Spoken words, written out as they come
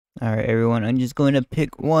Alright, everyone, I'm just going to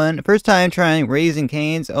pick one. First time trying Raising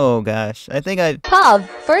Cane's. Oh, gosh. I think I've... Pub,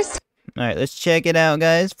 first... Alright, let's check it out,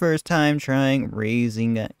 guys. First time trying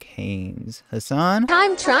Raising Cane's. Hassan?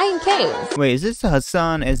 Time trying Cane's. Wait, is this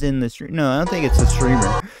Hassan as in the stream? No, I don't think it's a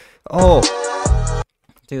streamer. Oh!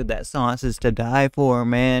 Dude, that sauce is to die for,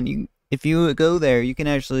 man. If you go there, you can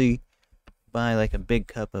actually buy, like, a big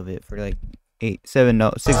cup of it for, like, $6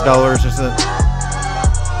 or something.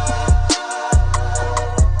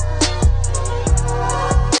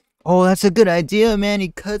 Oh, that's a good idea, man. He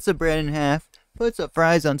cuts the bread in half, puts the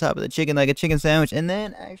fries on top of the chicken like a chicken sandwich, and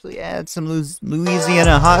then actually adds some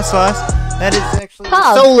Louisiana hot sauce. That is actually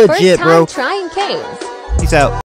so legit, bro. First time trying Cane's. Peace out.